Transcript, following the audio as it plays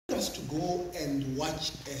us to go and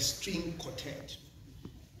watch a string quartet.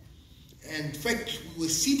 And in fact, we were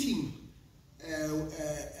sitting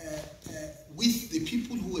with the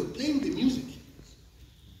people who were playing the music.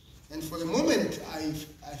 And for a moment, I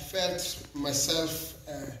felt myself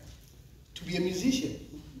to be a musician,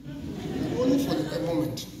 only for a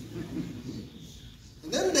moment.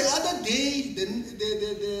 And then the other day,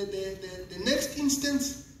 the next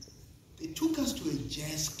instance, they took us to a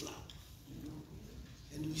jazz club.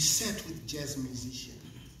 And we sat with jazz musicians.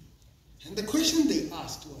 And the question they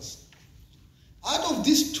asked was, out of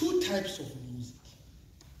these two types of music,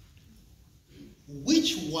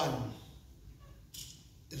 which one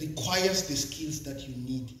requires the skills that you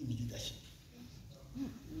need in leadership?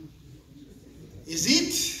 Is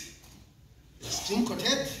it the string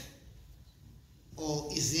quartet, or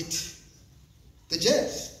is it the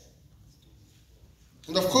jazz?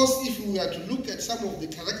 And of course, if we are to look at some of the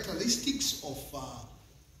characteristics of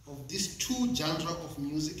these two genres of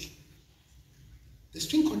music, the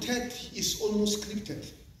string quartet is almost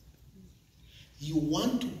scripted. You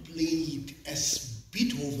want to play it as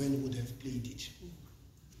Beethoven would have played it.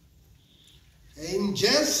 In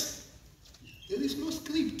jazz, there is no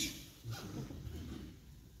script.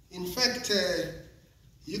 In fact,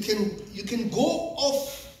 you can go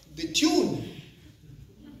off the tune,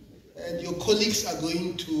 and your colleagues are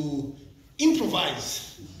going to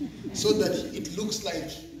improvise so that it looks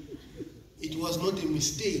like it was not a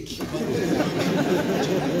mistake.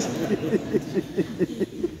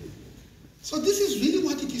 So this is really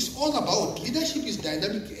what it is all about. Leadership is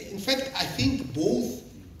dynamic. In fact, I think both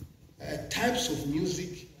types of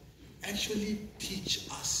music actually teach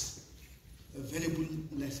us valuable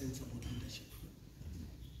lessons about leadership.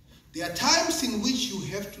 There are times in which you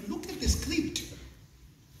have to look at the script.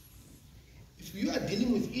 If you are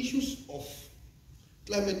dealing with issues of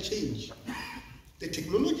climate change, the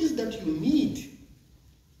technologies that you need,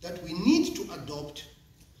 that we need to adopt,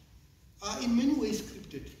 are in many ways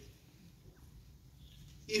scripted.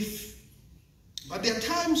 But there are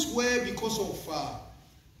times where, because of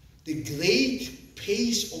the great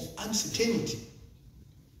pace of uncertainty,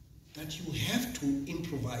 that you have to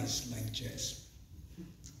improvise like jazz.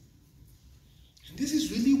 And this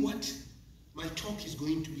is really what my talk is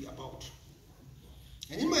going to be about.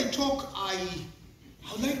 And in my talk, I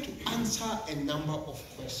would like to answer a number of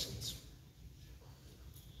questions.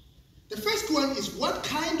 The first one is, what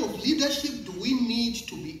kind of leadership do we need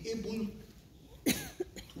to be able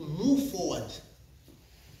to move forward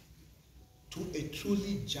to a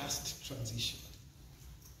truly just transition?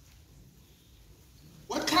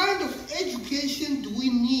 What kind of education do we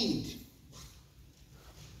need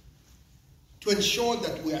to ensure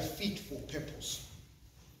that we are fit for purpose?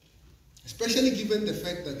 Especially given the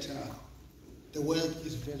fact that the world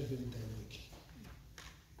is very, very dynamic.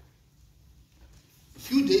 A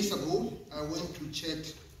few days ago, I went to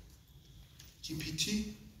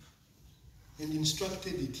ChatGPT and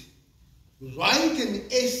instructed it, write an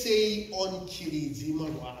essay on Tshilidzi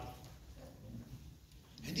Marwala.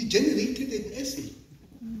 And it generated an essay.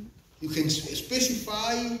 You can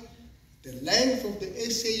specify the length of the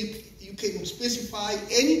essay. You can specify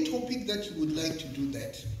any topic that you would like to do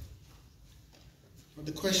that. But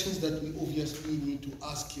the questions that we obviously need to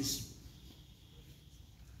ask is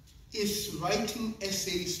writing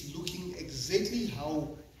essays looking exactly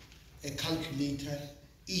how a calculator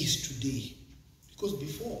is today? Because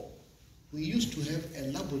before, we used to have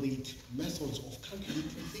elaborate methods of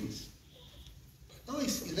calculating things. But now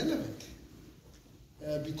it's irrelevant.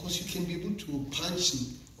 Because you can be able to punch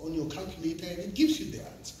on your calculator and it gives you the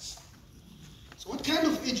answers. So what kind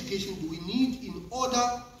of education do we need in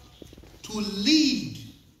order to lead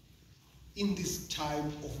in this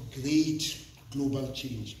time of great global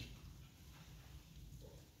change?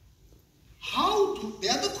 The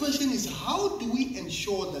other question is, how do we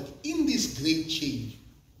ensure that in this great change,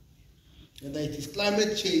 whether it is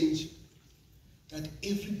climate change, that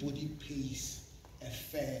everybody pays a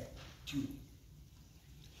fair due?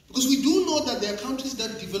 Because we do know that there are countries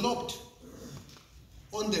that developed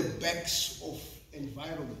on the backs of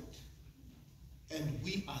environment, and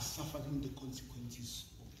we are suffering the consequences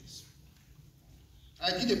of this.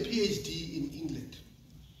 I did a PhD in England,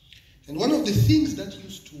 and one of the things that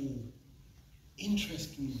used to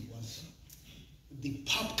interest me was the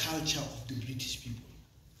pub culture of the British people.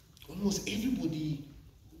 Almost everybody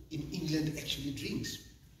in England actually drinks.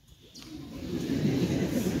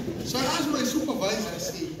 So I asked my supervisor, I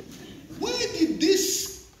said, where did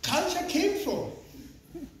this culture came from?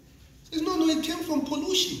 He says, no, it came from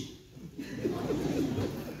pollution.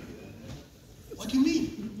 What do you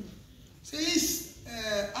mean? He says,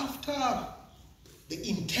 after the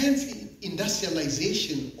intense intense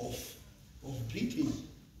industrialization of Britain,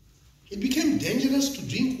 it became dangerous to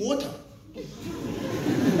drink water. Because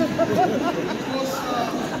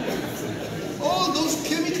all those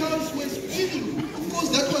chemicals were spilling. Of course,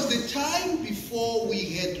 that was the time before we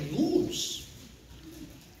had rules.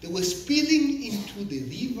 They were spilling into the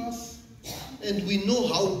rivers, and we know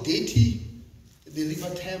how dirty the River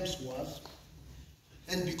Thames was.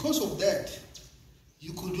 And because of that,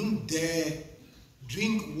 you couldn't dare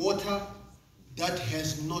drink water that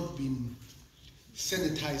has not been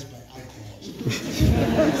sanitized by alcohol.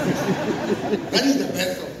 That is the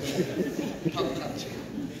best of the pub culture.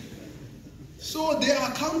 So there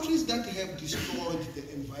are countries that have destroyed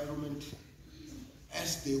the environment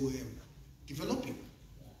as they were developing.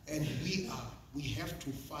 And we have to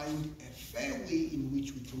find a fair way in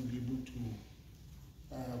which we can be able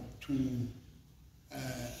to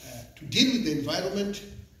deal with the environment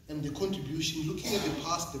and the contribution, looking at the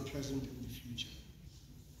past, the present, and the future.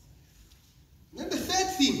 Then the third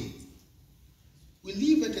thing, we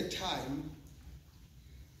live at a time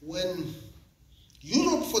when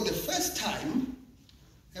Europe, for the first time,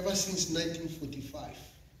 ever since 1945,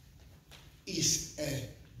 is a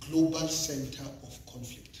global center of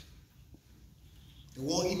conflict. The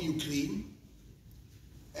war in Ukraine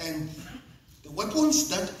and the weapons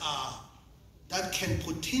that can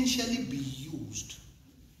potentially be used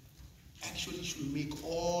actually should make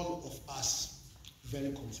all of us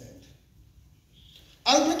very concerned.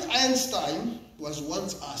 Albert Einstein was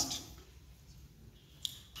once asked,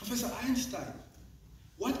 Professor Einstein,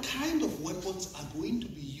 what kind of weapons are going to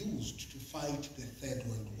be used to fight the Third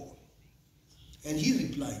World War? And he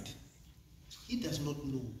replied, he does not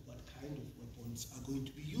know what kind of weapons are going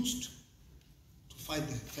to be used to fight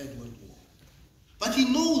the Third World War. But he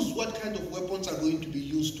knows what kind of weapons are going to be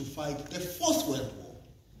used to fight the Fourth World War.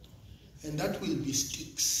 And that will be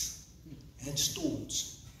sticks and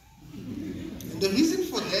stones. And the reason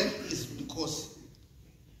for that is because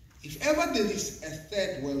if ever there is a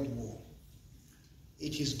Third World War,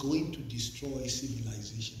 it is going to destroy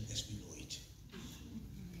civilization as we know it.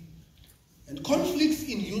 And conflicts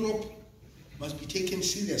in Europe must be taken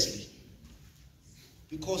seriously,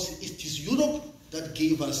 because it is Europe that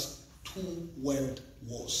gave us 2 world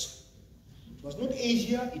wars. It was not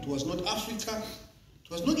Asia, it was not Africa, it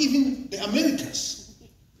was not even the Americas.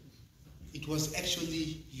 It was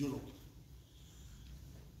actually Europe.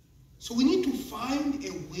 So we need to find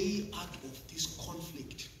a way out of this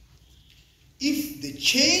conflict if the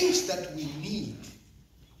change that we need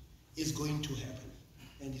is going to happen,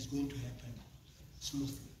 and is going to happen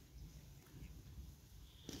smoothly.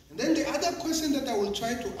 And then the other question that I will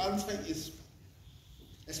try to answer is,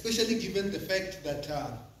 especially given the fact that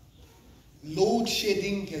load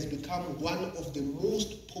shedding has become one of the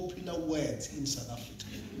most popular words in South Africa.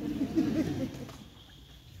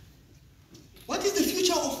 What is the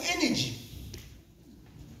future of energy?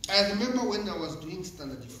 I remember when I was doing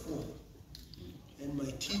Standard 4, and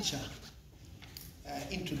my teacher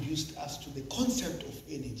introduced us to the concept of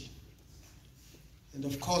energy. And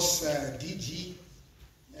of course, DG,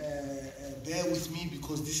 bear with me,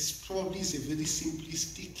 because this is probably a very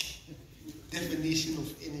simplistic definition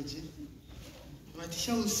of energy. My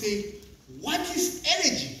teacher will say, what is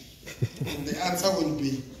energy? And the answer will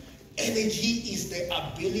be, energy is the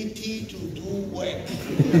ability to do work.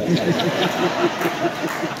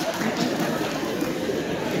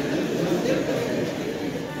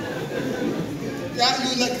 Yeah,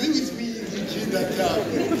 you'll agree with me, DG, that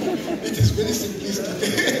it is very simplistic.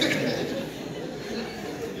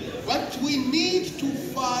 But we need to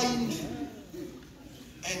find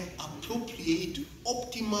an appropriate,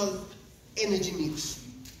 optimal energy mix,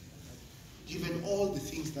 given all the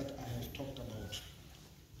things that I have talked about.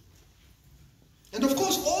 And of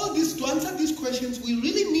course, all this, to answer these questions, we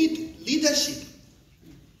really need leadership.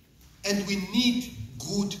 And we need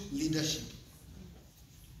good leadership.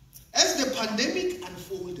 As the pandemic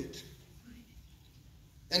unfolded,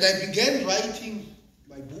 and I began writing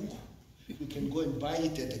my book, you can go and buy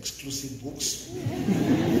it at Exclusive Books,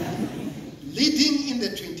 Leading in the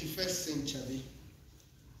 21st Century,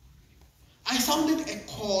 I sounded a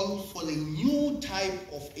call for a new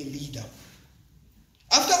type of a leader.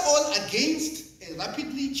 After all, against a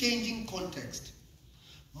rapidly changing context,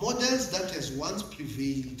 models that has once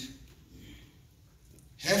prevailed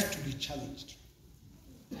have to be challenged.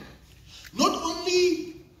 Not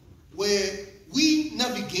only were we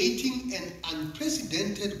navigating an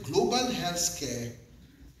unprecedented global health scare,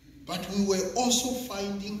 but we were also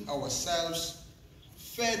finding ourselves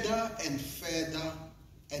further and further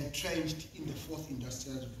entrenched in the 4th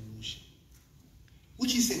Industrial Revolution,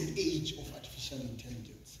 which is an age of artificial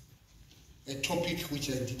intelligence. a topic which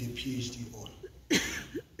I did a PhD on.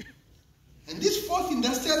 And this fourth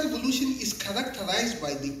industrial revolution is characterized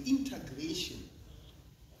by the integration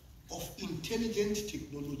of intelligent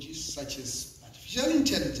technologies such as artificial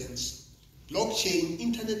intelligence, blockchain,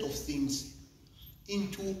 Internet of Things,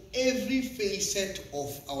 into every facet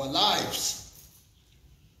of our lives,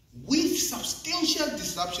 with substantial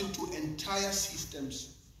disruption to entire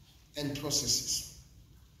systems and processes.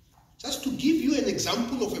 Just to give you an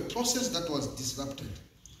example of a process that was disrupted.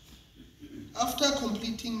 After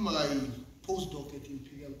completing my postdoc at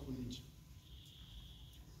Imperial College,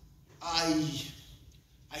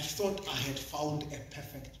 I thought I had found a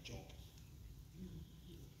perfect job.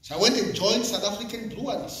 So I went and joined South African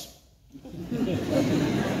breweries.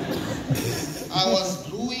 I was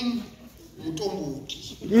brewing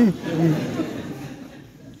Mutomboki.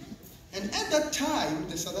 And at that time,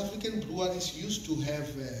 the South African breweries used to have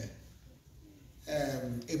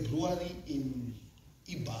a brewery in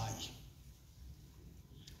Ibai,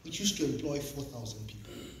 which used to employ 4,000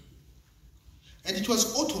 people. And it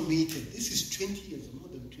was automated. This is 20 years, more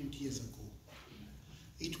than 20 years ago.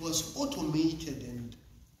 It was automated, and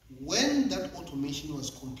when that automation was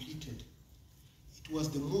completed, it was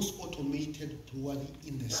the most automated brewery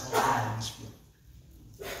in the Southern Hemisphere.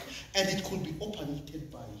 And it could be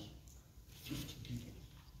operated by 50 people.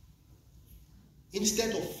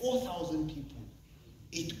 Instead of 4,000 people,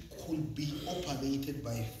 it could be operated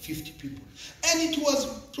by 50 people. And it was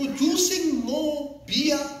producing more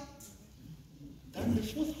beer than the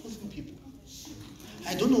 4,000 people.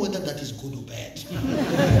 I don't know whether that is good or bad.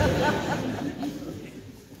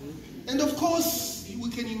 And of course, we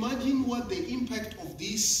can imagine what the impact of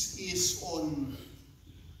this is on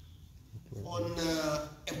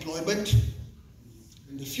employment.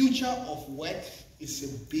 And the future of work is a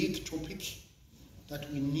big topic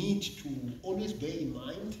that we need to always bear in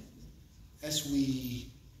mind as we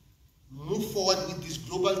move forward with these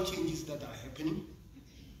global changes that are happening.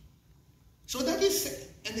 So that is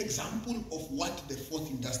an example of what the fourth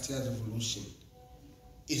industrial revolution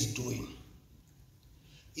is doing.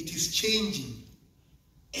 It is changing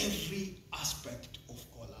every aspect of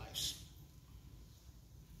our lives.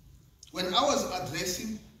 When I was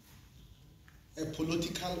addressing a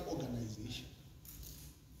political organization,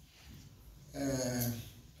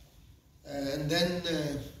 and then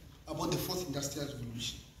about the fourth industrial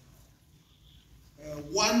revolution,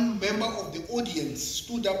 one member of the audience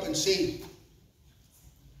stood up and said,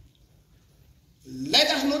 "Let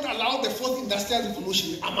us not allow the fourth industrial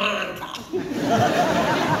revolution, Amanda."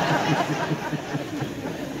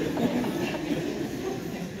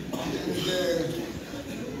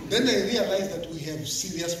 And then I realized that we have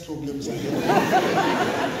serious problems ahead.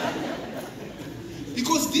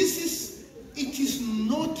 Because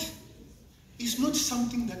it's not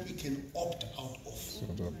something that we can opt out of.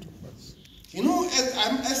 You know,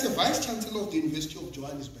 as a vice chancellor of the University of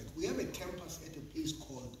Johannesburg, we have a campus at a place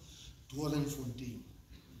called Bloemfontein.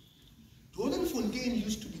 Bloemfontein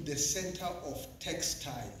used to be the center of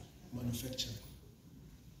textile manufacturing.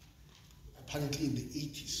 Apparently in the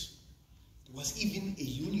 80s. There was even a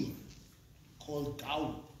union called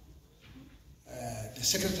GAU. The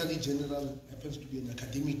Secretary General happens to be an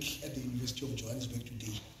academic at the University of Johannesburg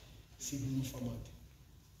today, Sidney Famad.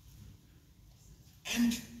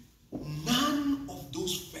 And none of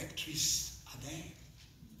those factories are there.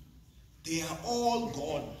 They are all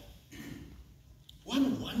gone.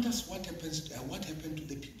 One wonders what happened to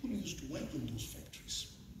the people who used to work in those factories.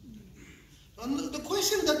 And the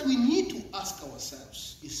question that we need to ask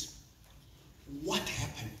ourselves is, what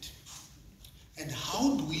happened? And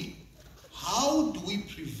how do we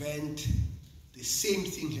prevent the same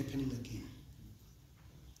thing happening again?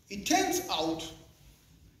 It turns out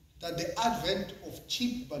that the advent of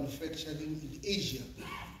cheap manufacturing in Asia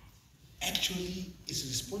actually is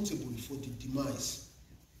responsible for the demise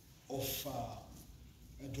of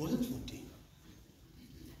Bloemfontein.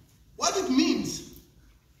 What it means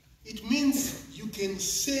you can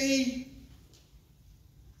say,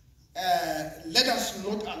 let us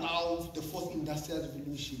not allow the fourth industrial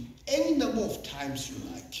revolution any number of times you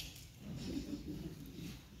like.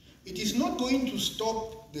 It is not going to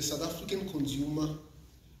stop the South African consumer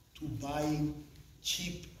to buying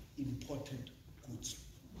cheap imported goods.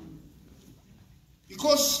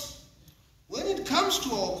 Because when it comes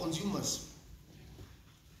to our consumers,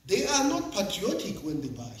 they are not patriotic when they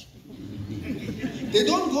buy. They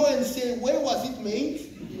don't go and say, where was it made?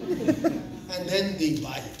 And then they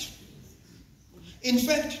buy it. In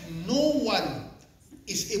fact, no one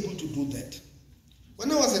is able to do that.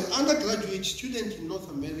 When I was an undergraduate student in North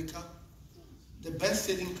America, the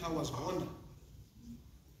best-selling car was Honda.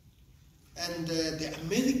 And the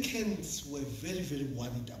Americans were very, very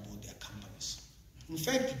worried about their companies. In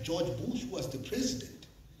fact, George Bush, who was the president,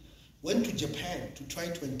 went to Japan to try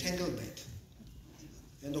to entangle that.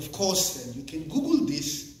 And of course, and you can Google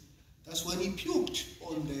this, that's when he puked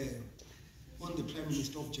on the Prime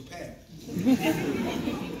Minister of Japan.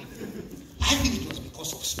 I think it was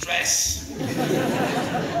because of stress.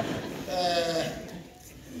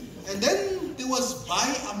 And then there was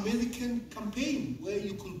Buy American campaign, where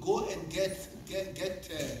you could go and get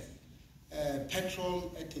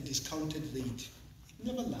petrol at a discounted rate. It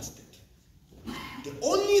never lasted. The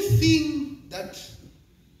only thing that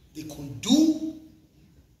they could do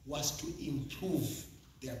was to improve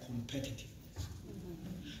their competitiveness.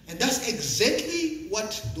 And that's exactly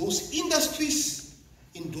what those industries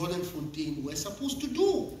in Bloemfontein were supposed to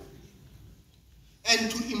do.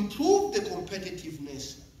 And to improve the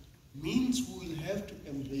competitiveness means we will have to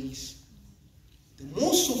embrace the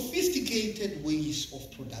most sophisticated ways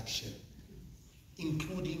of production,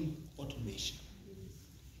 including automation.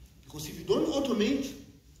 Because if you don't automate,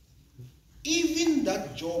 even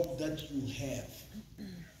that job that you have,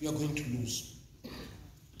 you are going to lose.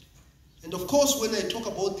 And of course, when I talk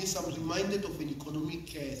about this, I'm reminded of an economic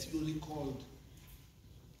theory called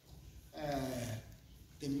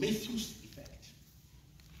the Matthews effect.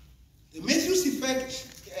 The Matthews effect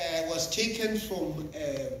was taken from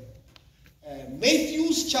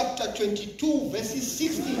Matthew chapter 22, verses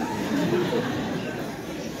 16,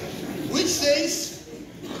 which says,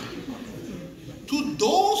 "To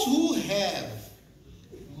those who have,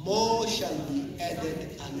 more shall be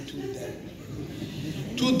added unto them.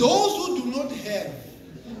 To those who do not have,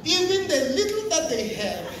 even the little that they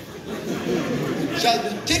have shall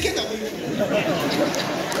be taken away from them."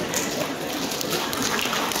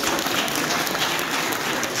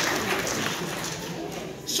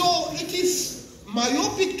 So it is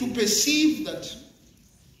myopic to perceive that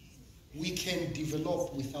we can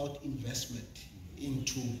develop without investment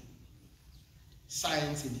into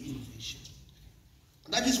science and innovation.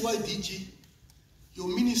 And that is why, DG, your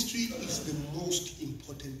ministry is the most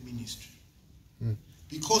important ministry.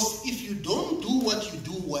 Because if you don't do what you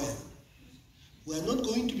do well, we are not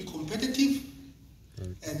going to be competitive,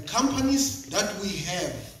 and companies that we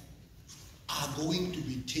have are going to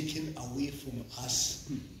be taken away from us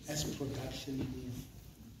as production move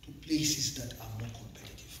to places that are more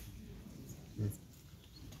competitive.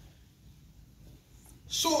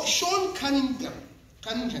 So Sean Cunningham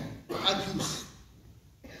argues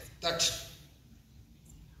that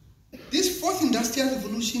this fourth industrial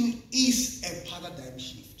revolution is a paradigm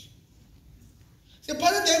shift. It's a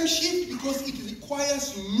paradigm shift because it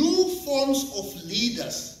requires new forms of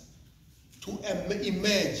leaders to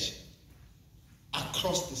emerge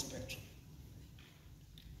across the spectrum.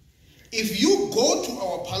 If you go to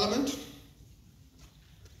our parliament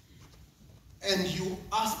and you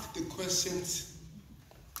ask the questions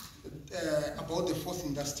about the fourth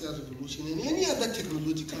industrial revolution and any other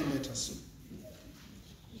technological matters,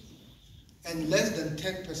 and less than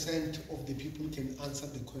 10% of the people can answer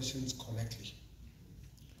the questions correctly,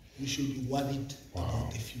 you should be worried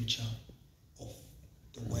about the future of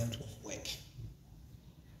the world of work.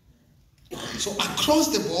 So across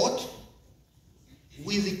the board,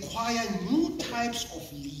 we require new types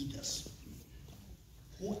of leaders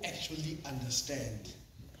who actually understand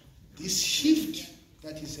this shift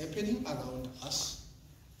that is happening around us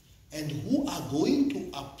and who are going to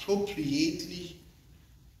appropriately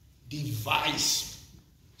devise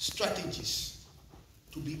strategies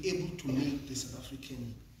to be able to make the South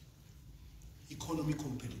African economy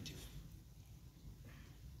competitive.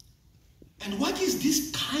 And what is this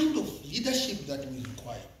kind of leadership that we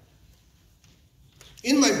require?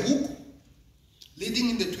 In my book,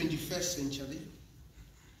 Leading in the 21st Century,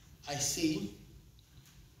 I say,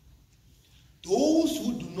 those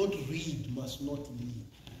who do not read must not lead.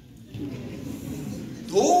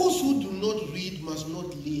 Those who do not read must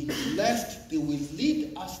not lead, lest they will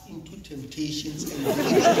lead us into temptations and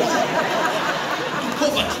lead us to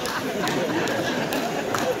poverty.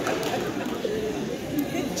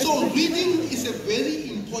 So reading is a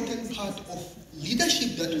very important part of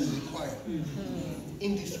leadership that we require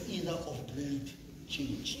in this era of great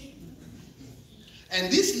change.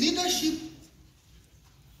 And this leadership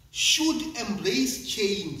should embrace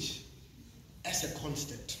change as a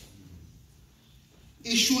constant.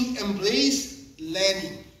 It should embrace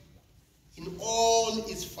learning in all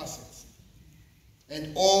its facets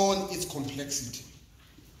and all its complexity.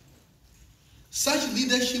 Such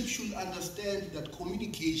leadership should understand that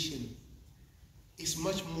communication is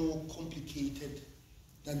much more complicated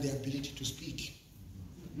than the ability to speak.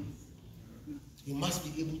 You must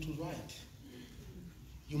be able to write.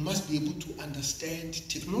 you must be able to understand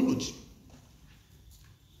technology.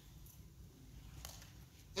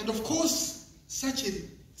 And of course, such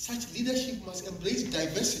leadership must embrace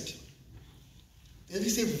diversity. There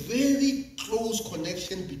is a very close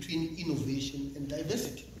connection between innovation and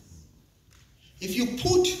diversity. If you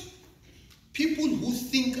put people who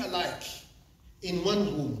think alike in one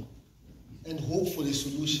room and hope for a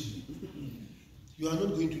solution, you are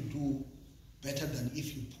not going to do better than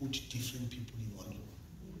if you put different people in one room.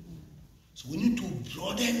 So we need to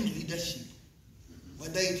broaden leadership,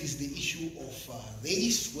 whether it is the issue of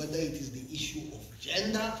race, whether it is the issue of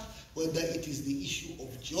gender, whether it is the issue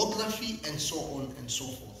of geography, and so on and so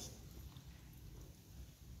forth.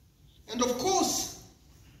 And of course,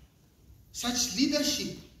 such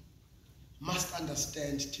leadership must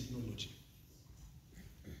understand technology.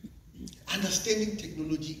 Understanding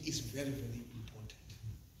technology is very, very important.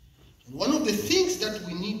 And one of the things that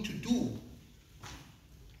we need to do,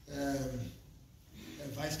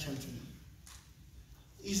 Vice Chancellor,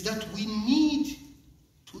 is that we need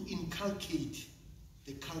to inculcate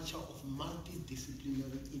the culture of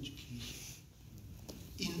multidisciplinary education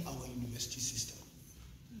in our university system.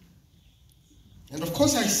 And of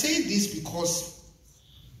course I say this because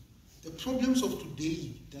the problems of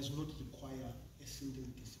today does not require a single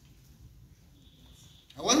discipline.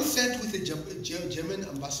 I once sat with a German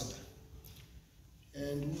ambassador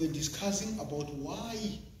and we were discussing about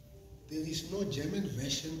why there is no German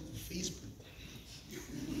version of Facebook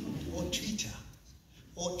or Twitter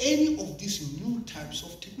or any of these new types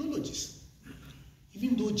of technologies,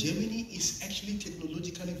 even though Germany is actually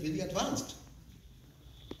technologically very advanced.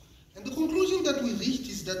 And the conclusion that we reached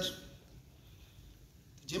is that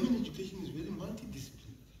German education is very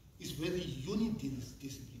multidisciplinary, it's very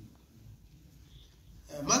unidisciplinary.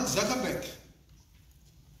 Mark Zuckerberg,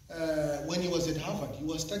 when he was at Harvard, he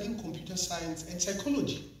was studying computer science and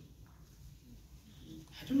psychology.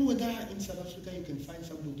 I don't know whether in South Africa you can find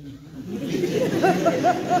somebody in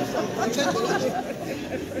psychology.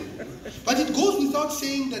 But it goes without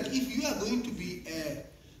saying that if you are going to be a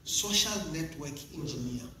social network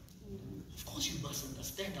engineer, of course you must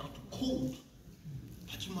understand how to code,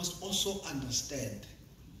 but you must also understand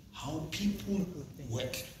how people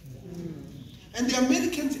work. And the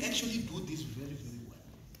Americans actually do this very, very well.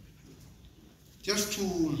 Just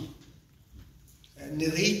to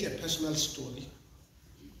narrate a personal story,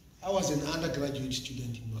 I was an undergraduate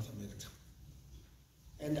student in North America,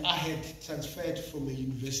 and I had transferred from a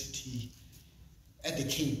university at the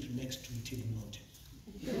Cape next to Table Mountain.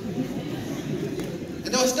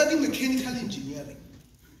 And I was studying mechanical engineering.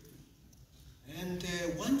 And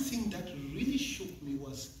one thing that really shook me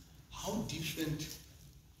was how different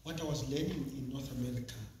what I was learning in North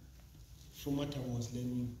America from what I was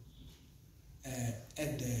learning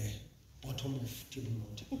at the bottom of Table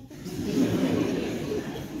Mountain.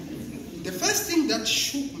 The first thing that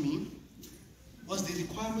shook me was the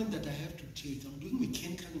requirement that I have to take. I'm doing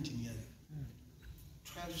mechanical engineering,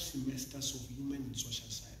 12 semesters of human and social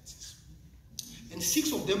sciences, and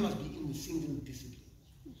 6 of them must be in a single discipline.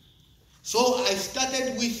 So I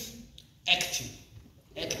started with acting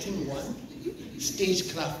 1,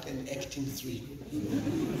 stagecraft, and acting 3.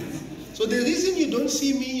 So the reason you don't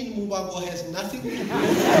see me in Mubago has nothing to do with it.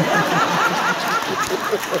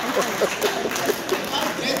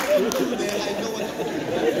 I know what I'm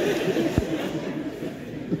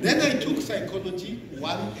doing. Then I took psychology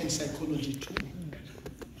 1 and psychology 2.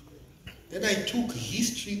 Then I took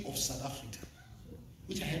history of South Africa,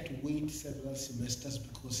 which I had to wait several semesters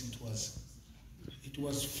because it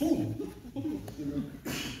was full. You know.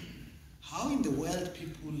 How in the world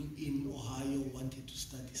people in Ohio wanted to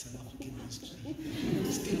study South African history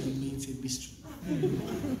still remains a mystery.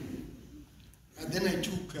 And then I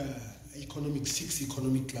took 6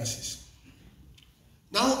 economic classes.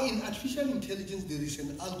 Now in artificial intelligence there is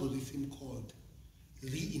an algorithm called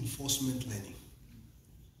reinforcement learning.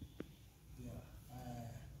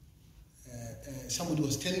 Somebody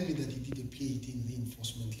was telling me that he did a PhD in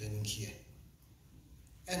reinforcement learning here.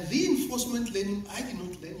 And reinforcement learning, I did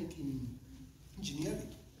not learn it in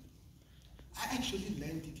engineering. I actually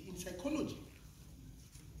learned it in psychology.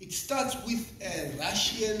 It starts with a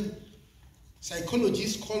Russian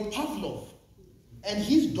psychologist called Pavlov and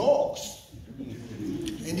his dogs.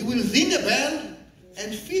 And he will ring a bell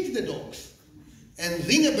and feed the dogs. And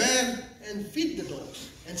ring a bell and feed the dogs.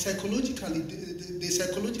 And psychologically, the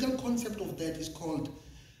psychological concept of that is called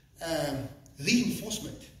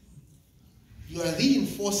reinforcement. You are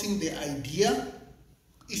reinforcing the idea,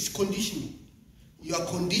 it's conditioning. You are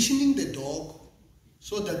conditioning the dog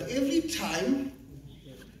so that every time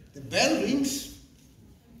the bell rings,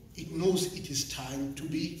 it knows it is time to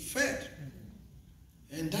be fed.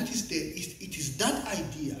 And that is it is that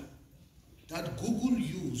idea that Google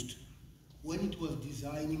used when it was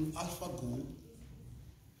designing AlphaGo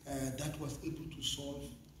that was able to solve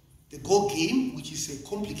the Go game, which is a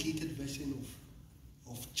complicated version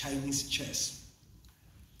of Chinese chess.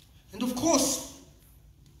 And of course,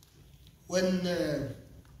 when the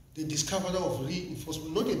discoverer of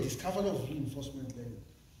reinforcement, not the discoverer of reinforcement learning,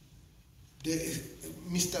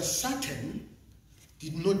 Mr. Sutton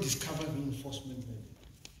did not discover reinforcement learning.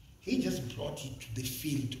 He just brought it to the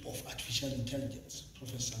field of artificial intelligence,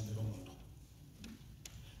 Professor Romano.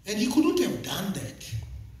 And he couldn't have done that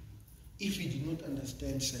if he did not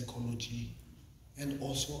understand psychology and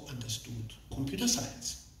also understood computer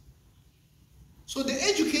science. So the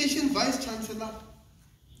education Vice Chancellor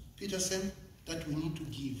Peterson that we need to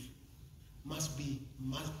give must be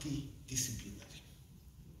multidisciplinary.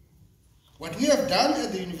 What we have done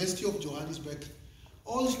at the University of Johannesburg,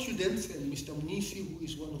 all students, and Mr. Munisi, who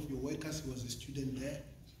is one of your workers, he was a student there,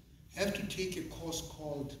 have to take a course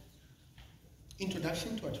called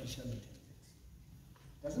Introduction to Artificial Intelligence.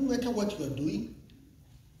 Doesn't matter what you are doing,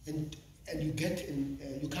 and you get,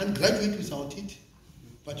 you can't graduate without it,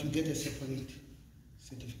 but you get a separate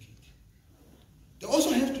certificate. They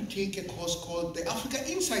also have to take a course called the Africa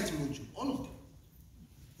Insights module, all of them,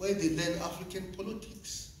 where they learn African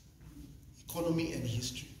politics, economy, and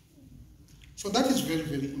history. So that is very,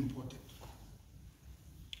 very important.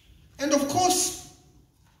 And of course,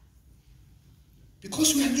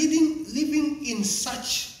 because we are living in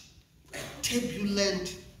such a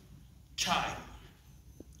turbulent time,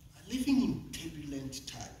 living in turbulent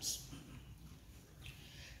times,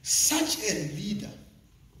 such a leader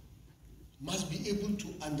must be able to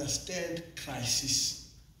understand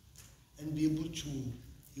crisis and be able to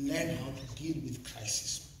learn how to deal with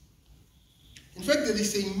crisis. In fact, there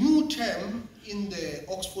is a new term in the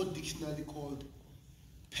Oxford Dictionary called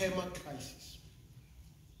perma-crisis,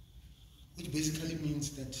 which basically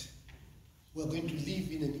means that we're going to live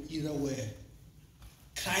in an era where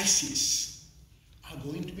crises are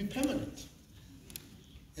going to be permanent.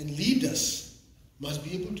 And leaders must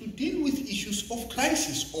be able to deal with issues of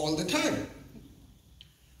crisis all the time.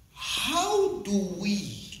 How do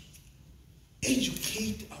we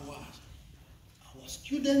educate our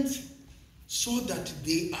students so that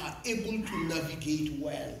they are able to navigate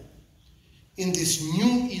well in this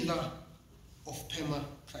new era of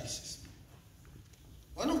perma-crisis?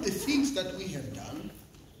 One of the things that we have done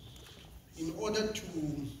in order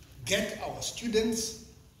to get our students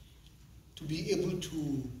to be able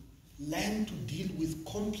to learn to deal with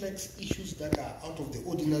complex issues that are out of the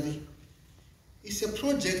ordinary is a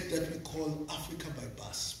project that we call Africa by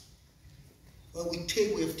Bus, where we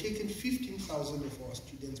have taken 15,000 of our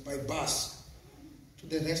students by bus to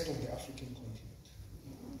the rest of the African continent.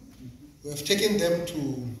 We have taken them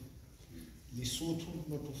to Lesotho,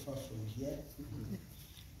 not too far from here.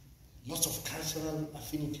 Lots of cultural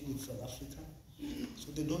affinity with South Africa,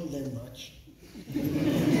 so they don't learn much.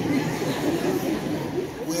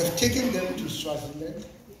 We have taken them to Swaziland,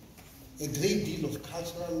 a great deal of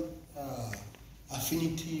cultural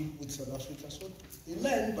affinity with South Africa, so they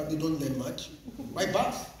learn, but they don't learn much. By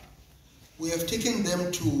bus. We have taken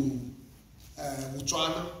them to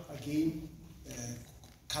Botswana, again,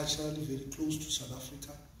 culturally very close to South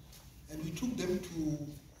Africa, and we took them to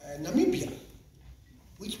Namibia,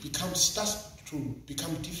 which starts to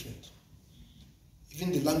become different.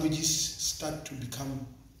 Even the languages start to become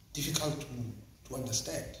difficult to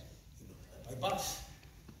understand, by bus.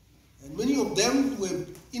 And many of them were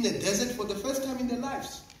in a desert for the first time in their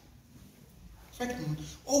lives. In fact,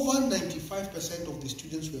 over 95% of the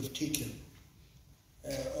students we have taken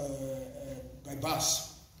by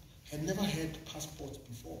bus had never had passports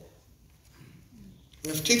before.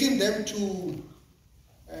 We have taken them to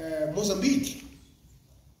Mozambique.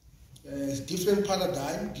 It's a different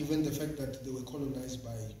paradigm given the fact that they were colonized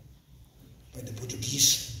by the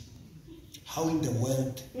Portuguese. How in the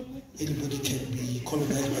world anybody can be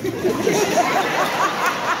colonized by the Portuguese?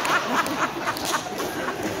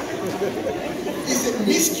 It's a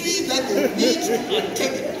mystery that they need to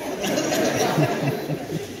untangle.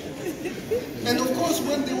 And of course,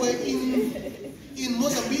 when they were in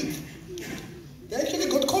Mozambique, they actually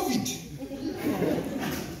got COVID.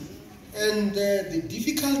 And the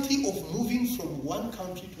difficulty of moving from one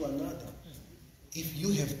country to another, if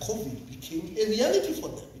you have COVID, became a reality for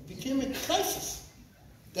them. It became a crisis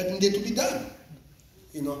that needed to be done.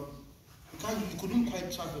 You know, you couldn't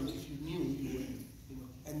quite travel if you knew you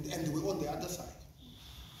were, and they were on the other side.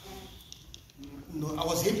 I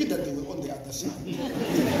was happy that they were on the other side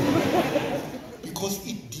because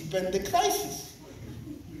it deepen the crisis.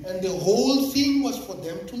 And the whole thing was for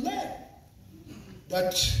them to learn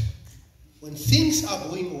that when things are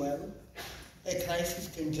going well, a crisis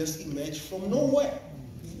can just emerge from nowhere.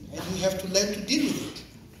 And we have to learn to deal with it.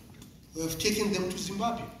 We have taken them to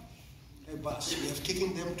Zimbabwe by bus. We have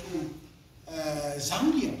taken them to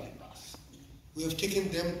Zambia by bus. We have taken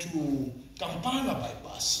them to Kampala by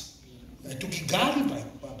bus, to Kigali by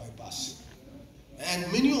bus.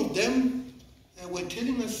 And many of them were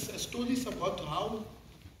telling us stories about how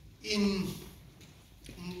in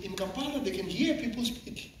Kampala they can hear people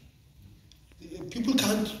speak. People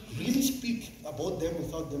can't really speak about them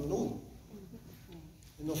without them knowing.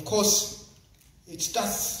 And of course, it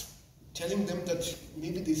starts telling them that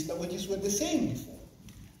maybe these languages were the same before.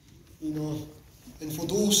 You know, and for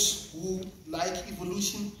those who like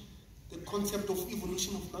evolution, the concept of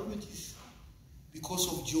evolution of languages, because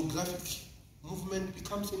of geographic movement,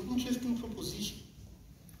 becomes an interesting proposition.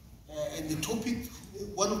 And the topic,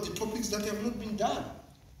 one of the topics that have not been done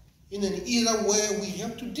in an era where we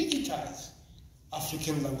have to digitize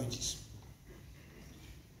African languages.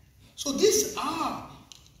 So these are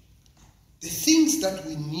the things that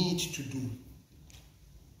we need to do,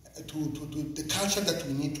 the culture that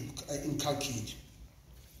we need to inculcate.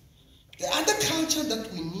 The other culture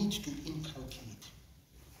that we need to inculcate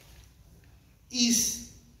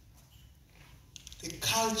is the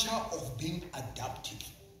culture of being adaptive.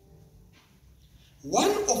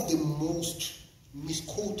 One of the most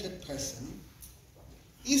misquoted person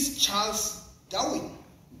is Charles Darwin.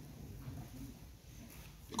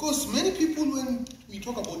 Because many people, when we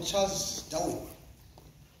talk about Charles Darwin,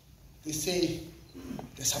 they say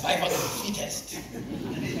the survival of the fittest.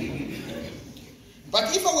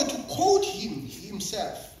 But if I were to quote him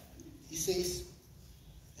himself, he says,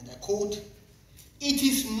 and I quote, "It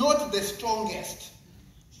is not the strongest."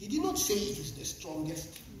 He did not say it is the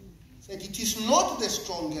strongest. He said it is not the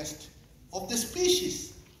strongest of the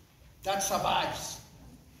species that survives,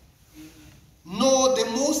 nor the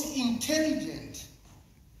most intelligent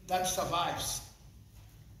that survives.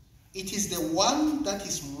 It is the one that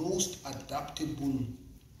is most adaptable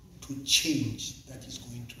to change that is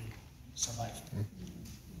going to survive.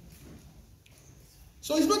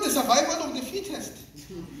 So it's not the survival of the fittest.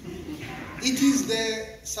 It is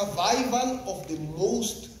the survival of the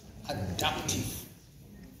most adaptive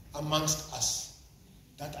amongst us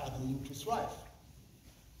that are going to thrive.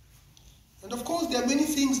 And of course, there are many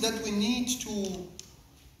things that we need to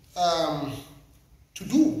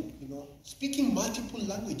do. You know, speaking multiple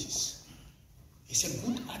languages is a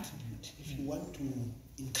good attribute if you want to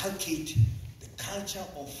inculcate the culture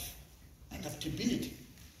of adaptability.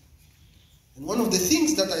 And one of the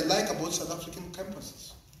things that I like about South African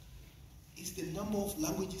campuses is the number of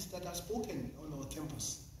languages that are spoken on our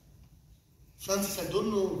campus. Francis, I don't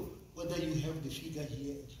know whether you have the figure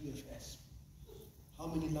here at UFS. How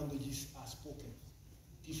many languages are spoken?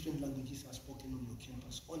 Different languages are spoken on your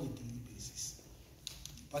campus on a daily basis.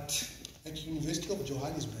 But at the University of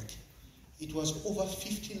Johannesburg, it was over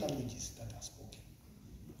 50 languages that are spoken.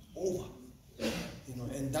 Over. You know,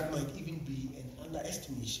 and that might even be an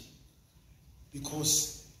underestimation.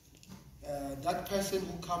 Because that person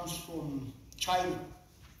who comes from China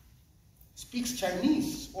speaks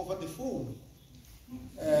Chinese over the phone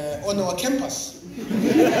on our campus to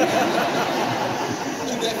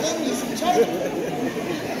their families in China.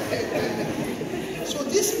 So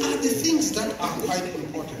these are the things that are quite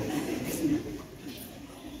important.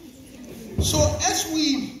 So as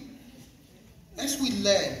we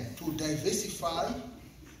learn to diversify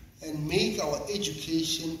and make our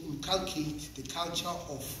education inculcate the culture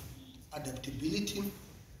of adaptability,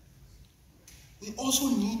 we also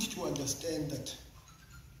need to understand that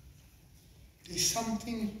there's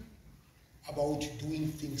something about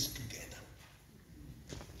doing things together.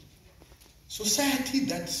 Society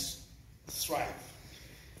that thrive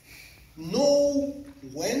know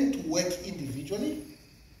when to work individually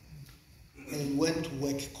and when to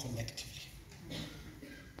work collectively.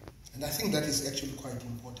 And I think that is actually quite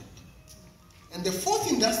important. And the fourth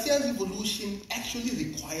industrial revolution actually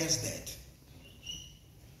requires that.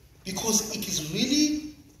 Because it is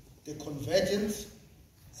really the convergence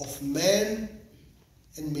of man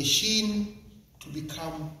and machine to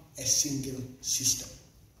become a single system.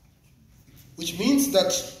 Which means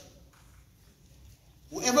that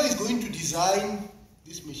whoever is going to design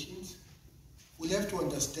these machines will have to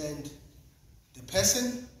understand the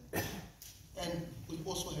person and will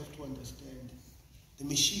also have to understand the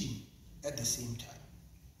machine at the same time.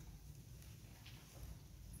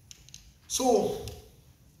 So,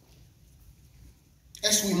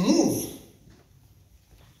 as we move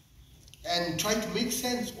and try to make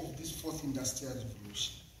sense of this fourth industrial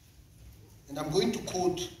revolution. And I'm going to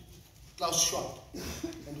quote Klaus Schwab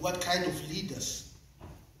and what kind of leaders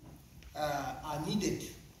are needed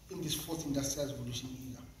in this fourth industrial revolution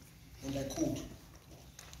era. And I quote,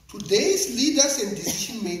 "Today's leaders and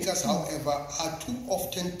decision makers, however, are too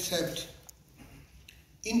often trapped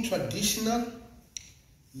in traditional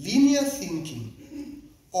linear thinking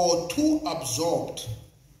or too absorbed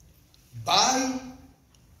by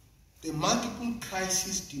the multiple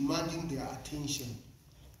crises demanding their attention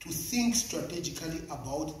to think strategically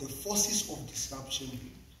about the forces of disruption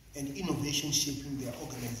and innovation shaping their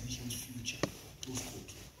organization's future." Close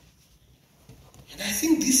quote. And I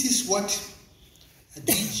think this is what a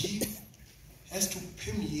DG has to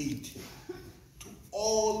permeate to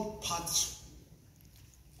all parts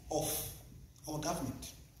of our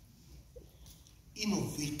government.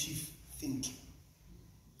 Innovative thinking.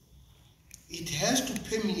 It has to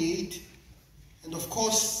permeate, and of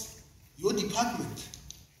course, your department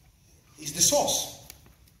is the source.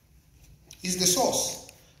 Is the source.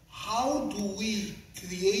 How do we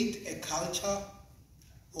create a culture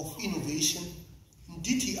of innovation in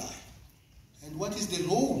DTI? And what is the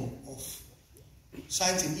role of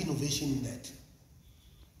science and innovation in that?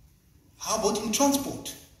 How about in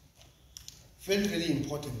transport? Very, very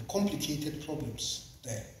important, complicated problems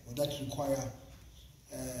there that require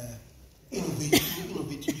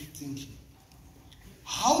innovative thinking.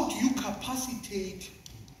 How do you capacitate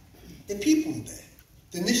the people there?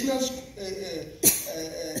 The National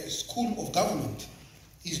School of Government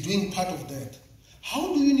is doing part of that.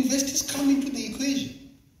 How do universities come into the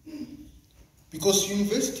equation? Because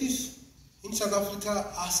universities in South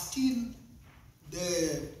Africa are still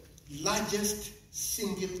the largest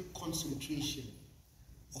single concentration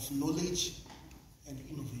of knowledge and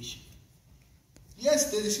innovation.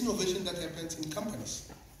 Yes, there is innovation that happens in companies,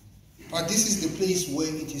 but this is the place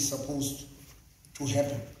where it is supposed to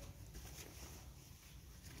happen.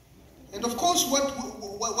 And of course,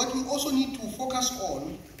 what we also need to focus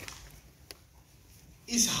on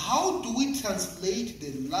is how do we translate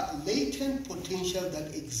the latent potential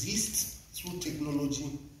that exists through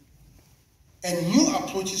technology and new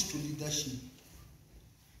approaches to leadership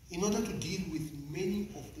in order to deal with many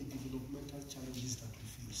of the developmental challenges that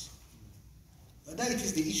we face. Whether it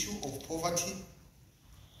is the issue of poverty,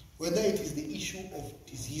 whether it is the issue of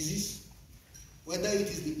diseases, whether it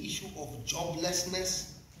is the issue of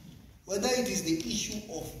joblessness, whether it is the issue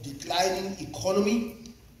of declining economy,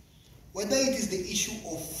 whether it is the issue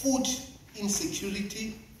of food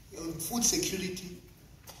insecurity, food security,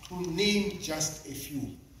 to name just a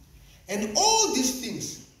few. And all these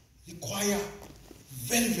things require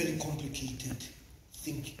very, very complicated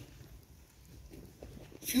thinking.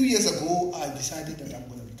 A few years ago, I decided that I'm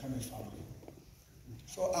going to become a farmer.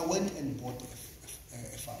 So I went and bought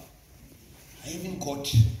a farm. I even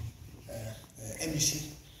got MEC.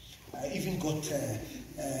 I even got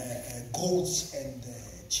goats and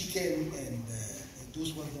chicken and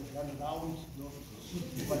those ones that run around, you know,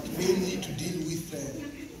 but mainly to deal with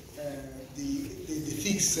the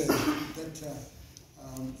things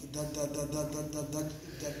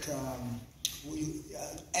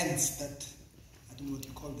ants that, I don't know what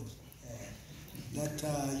you call them, that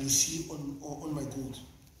you see on my goat.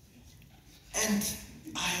 And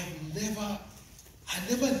I never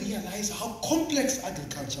realized how complex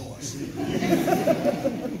agriculture was.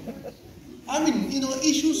 I mean, you know,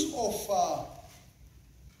 issues of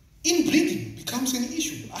inbreeding becomes an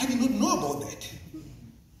issue. I did not know about that.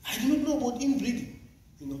 I did not know about inbreeding,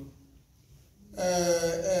 you know.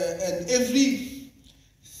 And every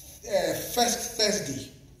first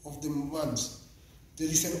Thursday of the month, there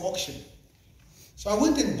is an auction. So I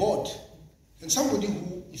went and bought, and somebody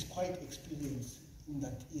who is quite experienced in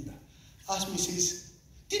that era asked me, says,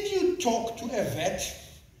 "Did you talk to a vet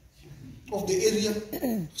of the area?"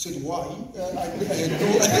 I said, "Why?"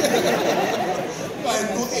 I had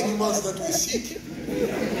no animals that were sick.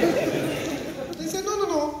 They said,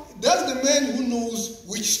 no. That's the man who knows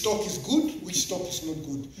which stock is good, which stock is not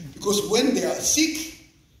good. Because when they are sick,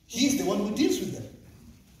 he's the one who deals with them.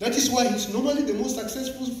 That is why he's normally the most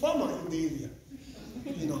successful farmer in the area.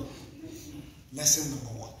 You know, lesson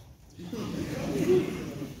number one.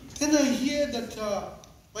 Then I hear that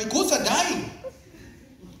my goats are dying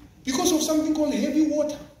because of something called heavy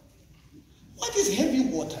water. What is heavy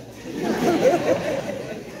water?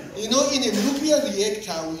 You know, in a nuclear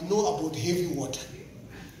reactor, we know about heavy water.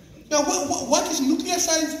 Now, what is nuclear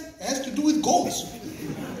science has to do with goats?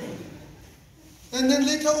 And then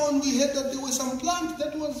later on, we heard that there was some plant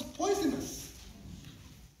that was poisonous.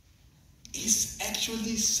 It's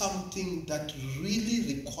actually something that really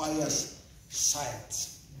requires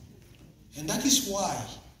science. And that is why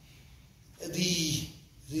the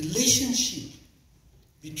relationship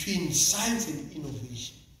between science and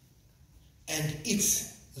innovation and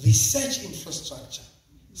its research infrastructure,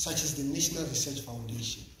 such as the National Research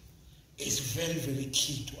Foundation, is very, very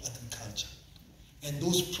key to agriculture. And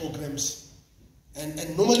those programs, and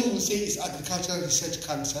normally we'll say it's Agricultural Research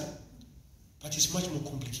Council, but it's much more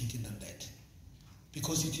complicated than that,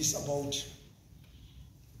 because it is about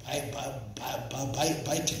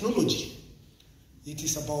biotechnology. It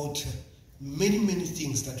is about many, many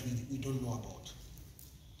things that we don't know about.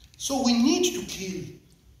 So we need to kill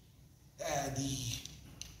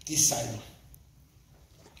this silo.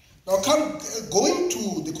 Now, going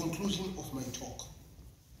to the conclusion of my talk,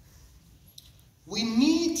 we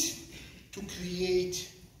need to create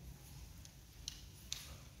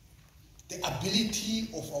the ability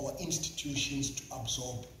of our institutions to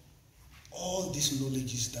absorb all these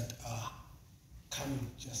knowledges that are coming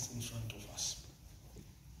just in front of us.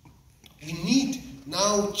 We need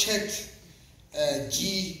now GPT.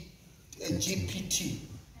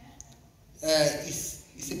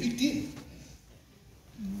 It's a big deal.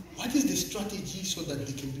 What is the strategy so that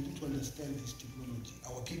they can be able to understand this technology,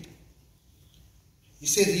 our people?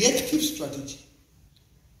 It's a reactive strategy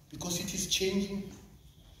because it is changing,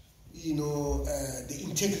 the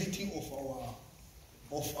integrity of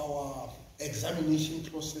our examination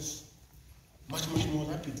process much more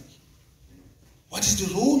rapidly. What is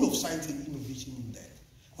the role of science and innovation in that?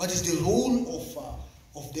 What is the role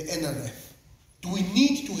of the NRF? Do we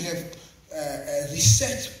need to have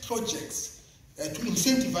research projects to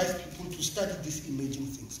incentivize people to study these emerging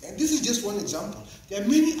things? And this is just one example. There are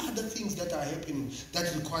many other things that are happening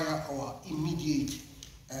that require our immediate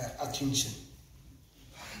attention.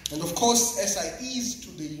 And of course, as I ease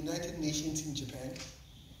to the United Nations in Japan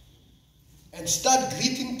and start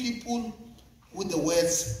greeting people with the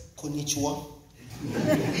words konnichiwa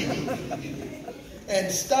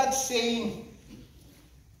and start saying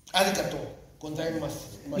arigato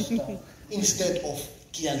gozaimashita instead of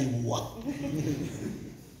kialiwa.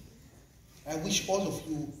 I wish all of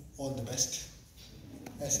you all the best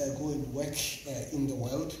as I go and work in the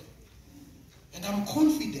world. And I'm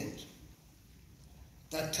confident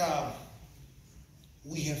that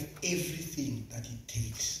we have everything that it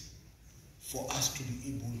takes for us to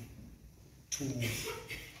be able to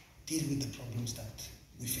deal with the problems that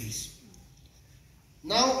we face.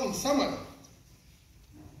 Now, in summary,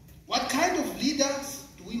 what kind of leaders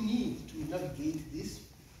do we need to navigate this?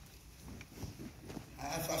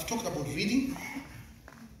 I've talked about reading.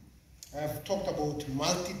 I've talked about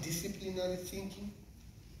multidisciplinary thinking.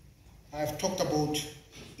 I've talked about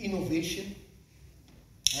innovation.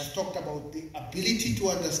 I've talked about the ability to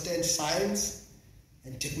understand science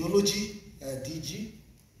and technology, DG.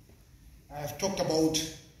 I've talked about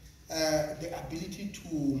the ability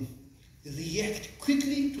to react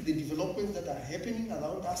quickly to the developments that are happening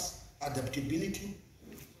around us, adaptability.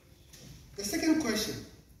 The second question,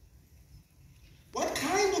 what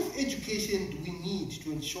kind of education do we need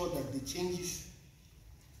to ensure that the changes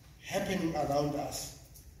happening around us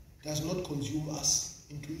does not consume us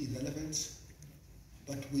into irrelevance,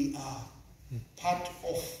 but we are part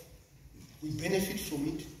of, we benefit from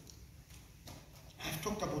it? I've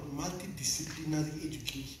talked about multidisciplinary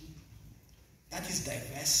education that is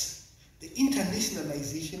diverse. The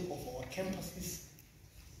internationalization of our campuses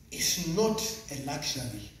is not a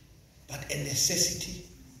luxury, but a necessity.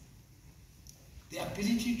 The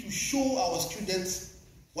ability to show our students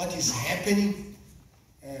what is happening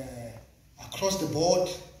across the board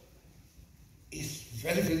is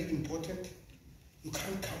very, very important. You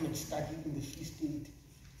can't come and study in the Free State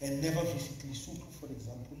and never visit Lesotho, for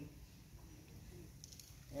example,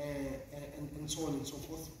 and so on and so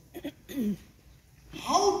forth.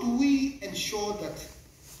 How do we ensure that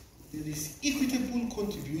there is equitable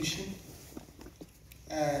contribution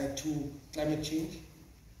to climate change?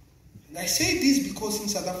 And I say this because in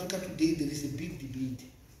South Africa today there is a big debate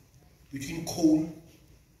between coal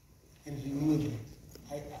and renewable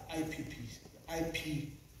IPPs. I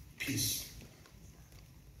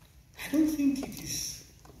don't think it is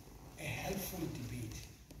a helpful debate.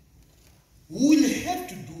 We will have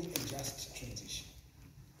to do a just transition.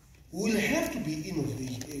 We will have to be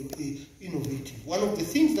innovative. One of the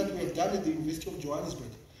things that we have done at the University of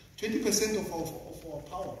Johannesburg, 20% of our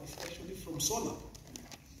power is actually from solar.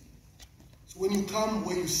 So when you come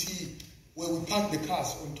where you see where we park the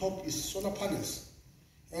cars, on top is solar panels.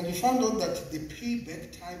 And we found out that the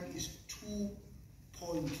payback time is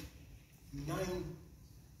 2.9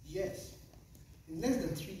 years. In less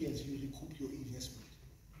than 3 years, you recoup your investment.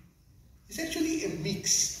 It's actually a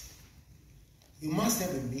mix We must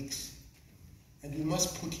have a mix, and we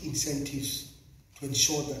must put incentives to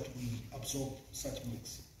ensure that we absorb such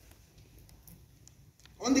mix.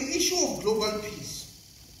 On the issue of global peace,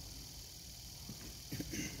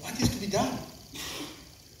 what is to be done?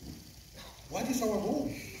 What is our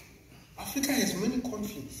role? Africa has many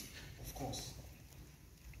conflicts, of course.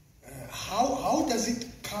 How does it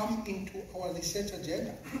come into our research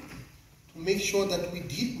agenda to make sure that we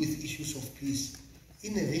deal with issues of peace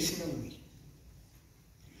in a rational way?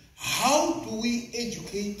 How do we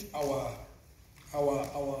educate our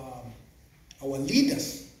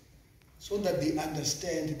leaders so that they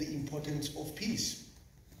understand the importance of peace?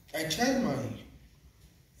 I tell my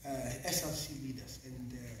SRC leaders,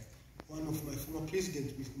 and one of my former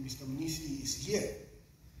presidents, Mr. Mnisi, is here,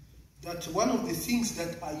 that one of the things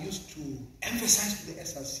that I used to emphasize to the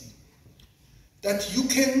SRC, that you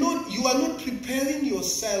are not preparing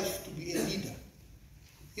yourself to be a leader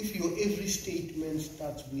if your every statement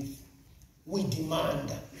starts with, "We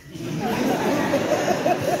demand."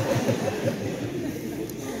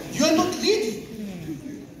 You are not leading.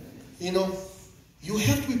 You know, you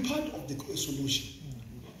have to be part of the solution.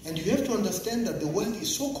 And you have to understand that the world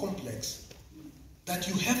is so complex that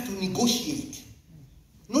you have to negotiate,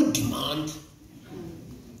 not demand.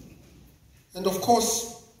 And of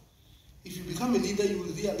course, if you become a leader, you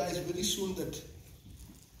will realize very soon that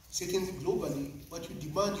certainly globally, what you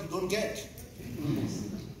demand you don't get.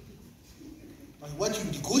 But what you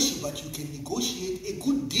negotiate, but you can negotiate a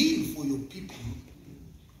good deal for your people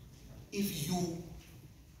if you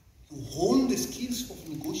hone the skills of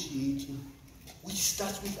negotiating, which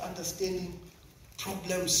starts with understanding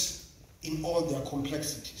problems in all their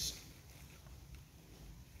complexities.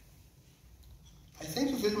 I thank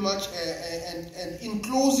you very much, and in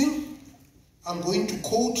closing, I'm going to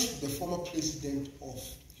quote the former President of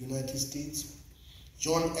the United States,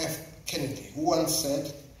 John F. Kennedy, who once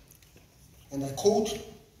said, and I quote,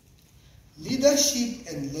 "Leadership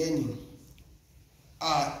and learning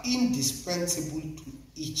are indispensable to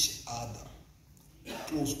each other,"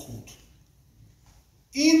 close quote.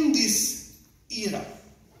 In this era,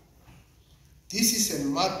 this is a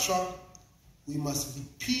mantra we must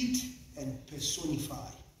repeat and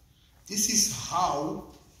personify. This is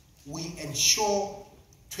how we ensure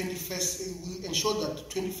that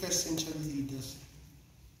 21st century leaders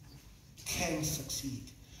can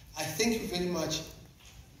succeed. I thank you very much.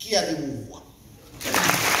 Kia leboha.